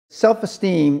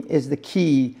Self-esteem is the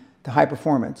key to high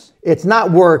performance. It's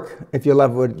not work if you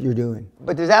love what you're doing.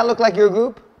 But does that look like your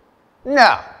group?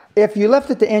 No. If you left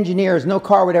it to engineers, no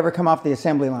car would ever come off the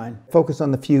assembly line. Focus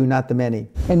on the few, not the many.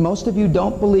 And most of you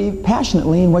don't believe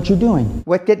passionately in what you're doing.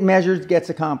 What gets measured gets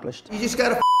accomplished. You just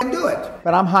gotta do it.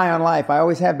 But I'm high on life. I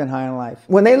always have been high on life.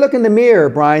 When they look in the mirror,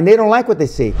 Brian, they don't like what they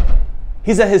see.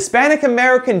 He's a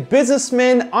Hispanic-American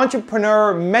businessman,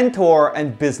 entrepreneur, mentor,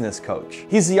 and business coach.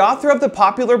 He's the author of the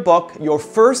popular book, Your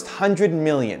First 100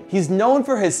 Million. He's known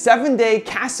for his 7-day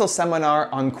Castle seminar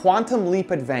on Quantum Leap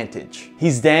Advantage.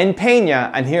 He's Dan Pena,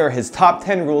 and here are his top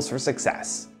 10 rules for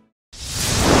success.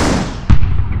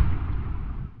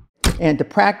 And to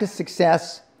practice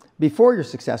success before you're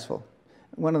successful.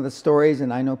 One of the stories,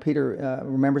 and I know Peter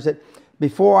remembers it,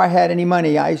 before I had any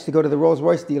money, I used to go to the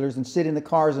Rolls-Royce dealers and sit in the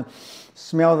cars and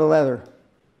smell the leather,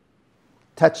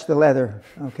 touch the leather,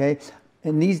 okay?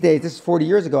 And these days, this is 40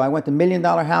 years ago, I went to $1 million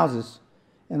houses,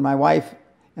 and my wife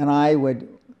and I would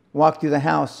walk through the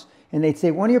house, and they'd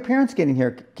say, when are your parents getting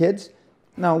here, kids?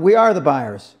 No, we are the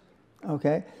buyers,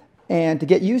 okay? And to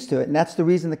get used to it, and that's the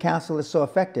reason the castle is so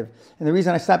effective. And the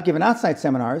reason I stopped giving outside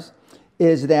seminars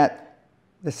is that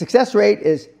the success rate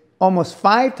is almost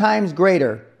 5 times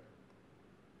greater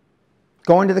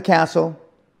going to the castle,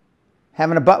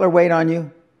 having a butler wait on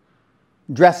you,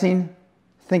 dressing,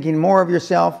 thinking more of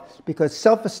yourself, because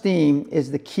self-esteem is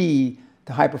the key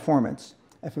to high performance.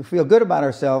 If we feel good about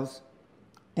ourselves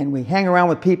and we hang around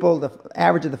with people, the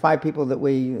average of the 5 people that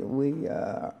we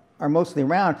are mostly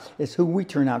around is who we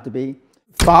turn out to be.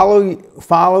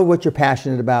 Follow what you're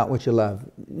passionate about, what you love.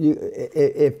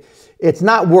 It's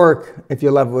not work if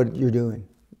you love what you're doing.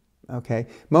 Okay.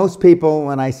 Most people,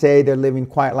 when I say they're living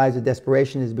quiet lives of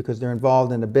desperation, is because they're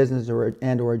involved in a business or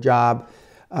a job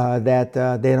that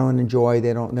they don't enjoy,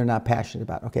 they're not passionate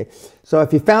about. Okay. So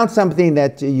if you found something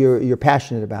that you're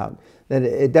passionate about, then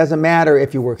it doesn't matter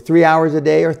if you work 3 hours a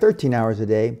day or 13 hours a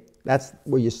day. That's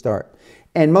where you start.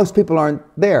 And most people aren't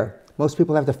there. Most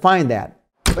people have to find that.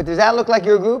 But does that look like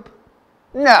your group?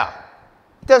 No.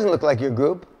 It doesn't look like your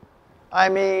group. I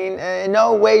mean, in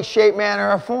no way, shape,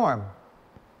 manner, or form.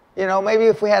 You know, maybe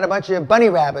if we had a bunch of bunny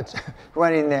rabbits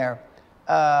running there,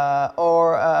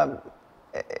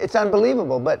 it's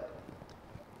unbelievable. But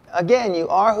again, you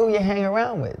are who you hang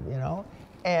around with, you know.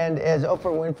 And as Oprah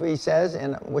Winfrey says,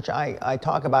 and which I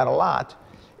talk about a lot,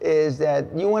 is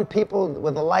that you want people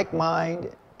with a like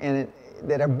mind and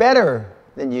that are better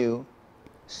than you,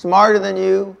 smarter than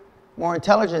you, more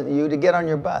intelligent than you, to get on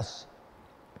your bus.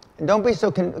 And don't be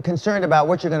so concerned about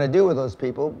what you're going to do with those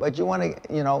people, but you want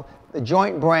to, you know, the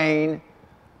joint brain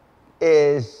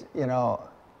is, you know,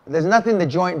 there's nothing the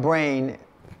joint brain,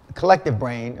 collective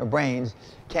brain, or brains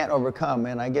can't overcome.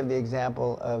 And I give the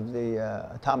example of the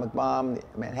atomic bomb, the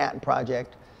Manhattan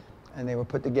Project, and they were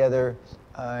put together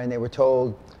and they were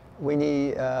told, we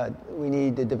need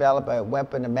to develop a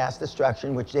weapon of mass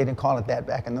destruction, which they didn't call it that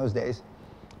back in those days,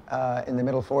 in the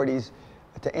middle 40s,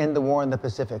 to end the war in the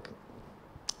Pacific.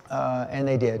 And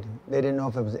they did. They didn't know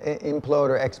if it was implode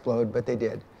or explode, but they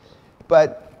did.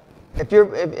 But if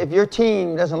your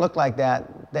team doesn't look like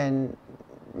that, then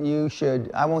you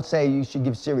should, I won't say you should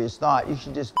give serious thought, you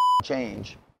should just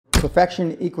change.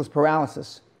 Perfection equals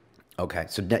paralysis. Okay,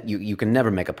 so you can never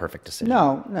make a perfect decision.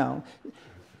 No, no.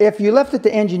 If you left it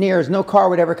to engineers, no car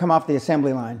would ever come off the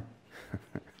assembly line.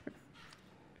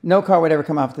 No car would ever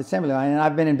come off the assembly line. And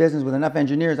I've been in business with enough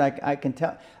engineers, I can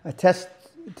attest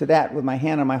to that with my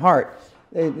hand on my heart.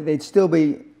 They'd still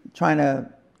be trying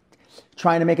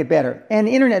to make it better. And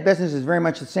the internet business is very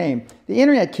much the same. The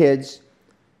internet kids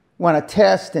want to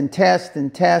test and test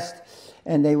and test,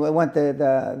 and they want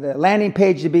the landing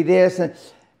page to be this. And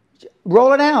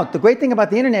roll it out. The great thing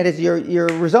about the internet is your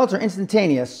results are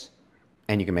instantaneous.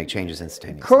 And you can make changes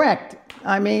instantaneously. Correct.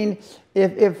 I mean,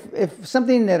 if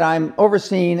something that I'm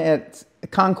overseeing at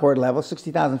Concord level,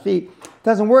 60,000 feet,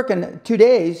 doesn't work in 2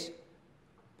 days,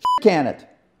 can it?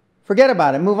 Forget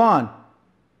about it. Move on.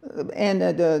 And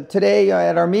today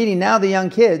at our meeting, now the young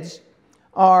kids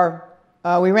are,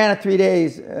 we ran it 3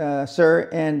 days, sir,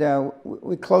 and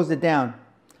we closed it down.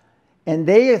 And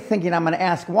they are thinking I'm going to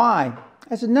ask why.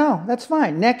 I said, no, that's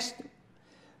fine. Next,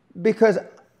 because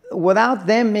without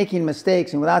them making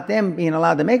mistakes and without them being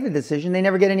allowed to make the decision, they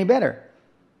never get any better.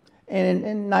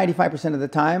 And 95% of the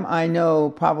time, I know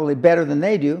probably better than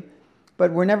they do,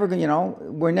 but we're never going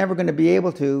to be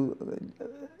able to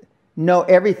know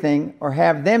everything or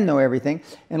have them know everything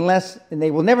unless, and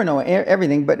they will never know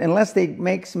everything, but unless they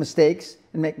make mistakes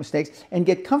and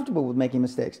get comfortable with making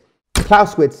mistakes.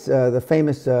 Clausewitz, the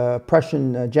famous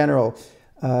Prussian general,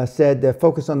 said,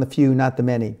 focus on the few, not the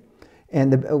many.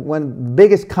 And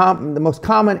the most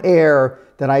common error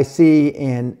that I see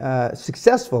in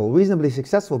reasonably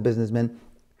successful businessmen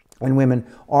and women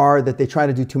are that they try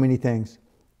to do too many things.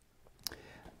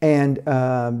 And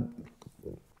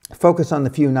focus on the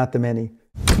few, not the many.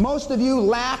 Most of you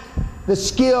lack the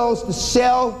skills to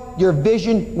sell your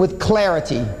vision with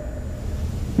clarity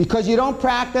because you don't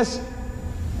practice,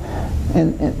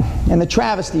 and the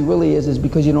travesty really is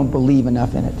because you don't believe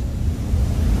enough in it.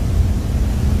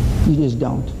 You just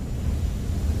don't.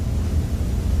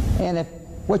 And if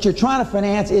what you're trying to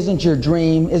finance isn't your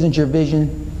dream, isn't your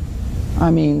vision,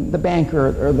 I mean, the banker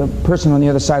or the person on the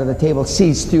other side of the table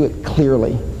sees through it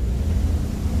clearly.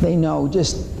 They know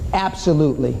just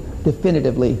absolutely,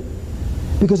 definitively.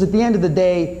 Because at the end of the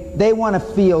day, they want to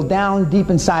feel down deep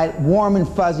inside, warm and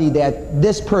fuzzy, that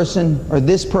this person or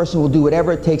this person will do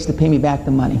whatever it takes to pay me back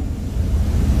the money.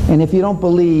 And if you don't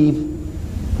believe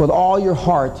with all your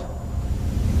heart,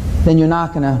 then you're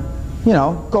not going to, you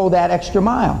know, go that extra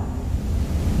mile.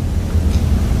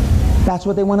 That's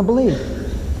what they want to believe.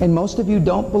 And most of you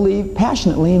don't believe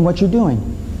passionately in what you're doing.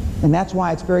 And that's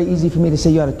why it's very easy for me to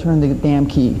say you ought to turn the damn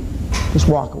key. Just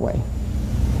walk away.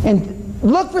 And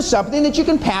look for something that you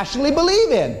can passionately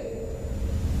believe in.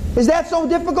 Is that so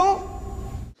difficult?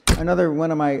 Another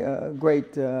one of my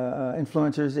great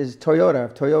influencers is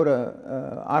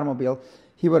Toyota automobile.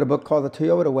 He wrote a book called The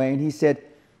Toyota Way, and he said,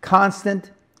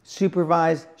 constant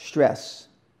supervised stress.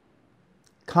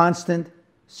 Constant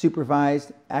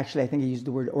supervised, actually I think he used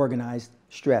the word organized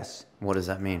stress. What does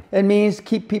that mean? It means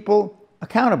keep people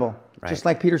accountable, right. Just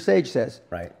like Peter Sage says.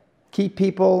 Right. Keep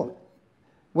people,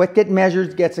 what gets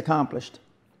measured gets accomplished.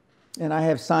 And I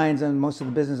have signs on most of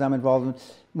the business I'm involved in.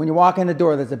 When you walk in the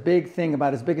door, there's a big thing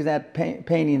about as big as that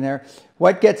painting there.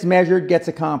 What gets measured gets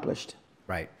accomplished.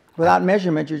 Right. Without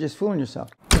measurement, you're just fooling yourself.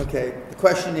 Okay, the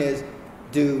question is,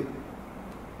 do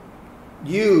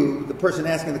you, the person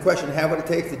asking the question, have what it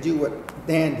takes to do what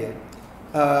Dan did?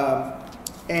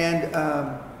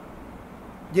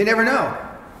 You never know.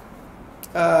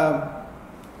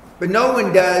 But no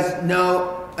one does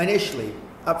know initially,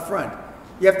 up front.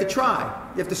 You have to try.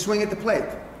 You have to swing at the plate.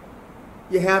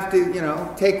 You have to, you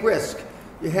know, take risk.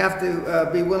 You have to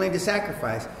be willing to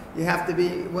sacrifice. You have to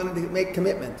be willing to make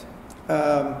commitment.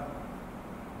 And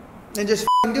just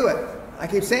do it. I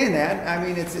keep saying that. I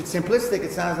mean, it's simplistic.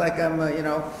 It sounds like I'm, you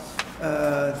know,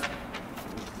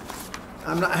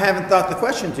 I haven't thought the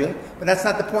question to, but that's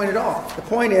not the point at all. The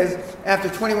point is, after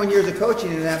 21 years of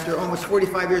coaching and after almost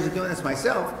 45 years of doing this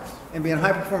myself and being a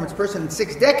high-performance person in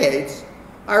 6 decades,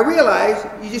 I realized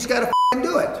you just got to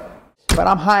do it. But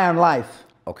I'm high on life.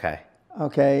 Okay.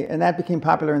 Okay, and that became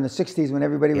popular in the 60s when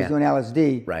everybody was doing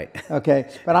LSD. Right. Okay,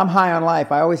 but I'm high on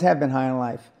life. I always have been high on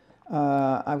life.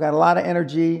 I've got a lot of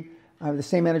energy. I have the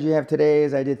same energy I have today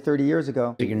as I did 30 years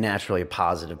ago. So you're naturally a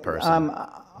positive person. I'm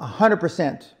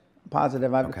 100%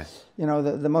 positive. Okay. You know,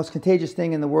 the most contagious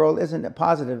thing in the world isn't a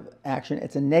positive action,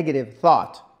 it's a negative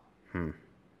thought.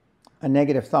 A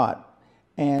negative thought.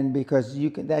 And because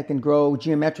that can grow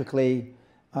geometrically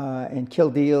and kill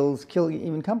deals, kill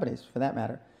even companies for that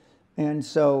matter. And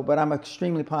so, but I'm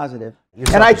extremely positive.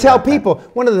 And I tell people,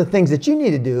 one of the things that you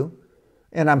need to do,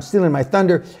 and I'm stealing my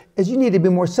thunder, is you need to be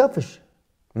more selfish.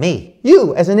 Me?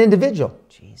 You, as an individual.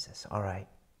 Jesus, all right.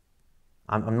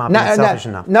 I'm not being selfish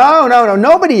enough. No,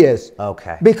 nobody is.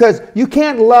 Okay. Because you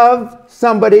can't love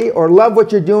somebody or love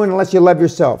what you're doing unless you love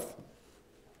yourself.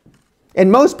 And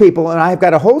most people, and I've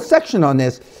got a whole section on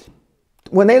this,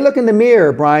 when they look in the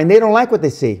mirror, Brian, they don't like what they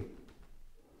see.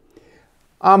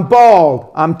 I'm bald.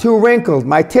 I'm too wrinkled.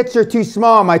 My tits are too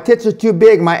small. My tits are too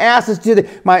big. My ass is too...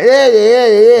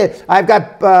 I've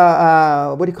got,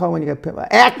 what do you call it when you got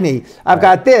acne? I've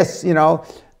got this, you know.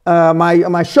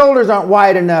 My shoulders aren't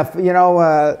wide enough, you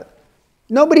know.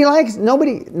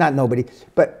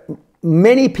 But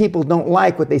many people don't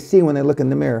like what they see when they look in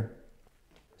the mirror.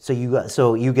 So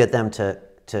you get them to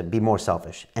be more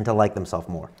selfish and to like themselves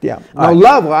more. Yeah. No,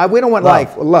 love. We don't want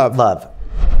life. Love. Love.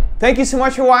 Thank you so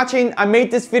much for watching. I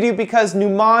made this video because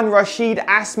Numan Rashid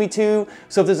asked me to.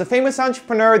 So if there's a famous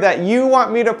entrepreneur that you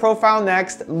want me to profile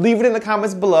next, leave it in the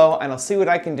comments below and I'll see what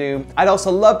I can do. I'd also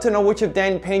love to know which of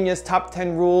Dan Pena's top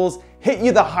 10 rules hit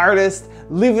you the hardest.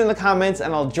 Leave it in the comments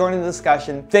and I'll join in the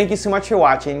discussion. Thank you so much for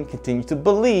watching. Continue to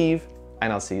believe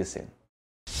and I'll see you soon.